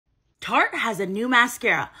Tarte has a new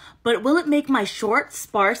mascara, but will it make my short,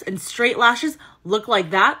 sparse, and straight lashes look like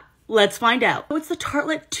that? Let's find out. So it's the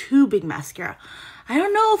Tartelette Tubing Mascara. I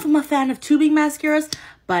don't know if I'm a fan of tubing mascaras,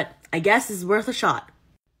 but I guess it's worth a shot.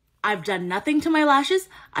 I've done nothing to my lashes.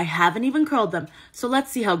 I haven't even curled them, so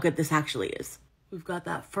let's see how good this actually is. We've got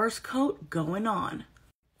that first coat going on.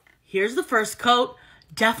 Here's the first coat.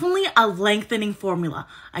 Definitely a lengthening formula.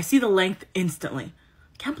 I see the length instantly.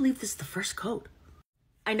 Can't believe this is the first coat.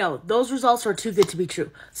 I know, those results are too good to be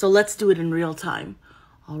true, so let's do it in real time.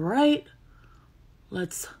 All right,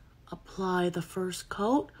 let's apply the first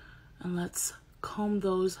coat and let's comb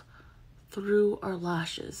those through our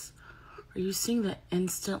lashes. Are you seeing the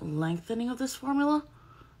instant lengthening of this formula?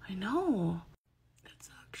 I know. It's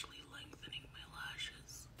actually lengthening my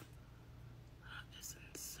lashes. That is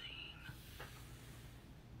insane.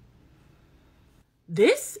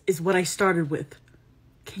 This is what I started with.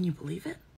 Can you believe it?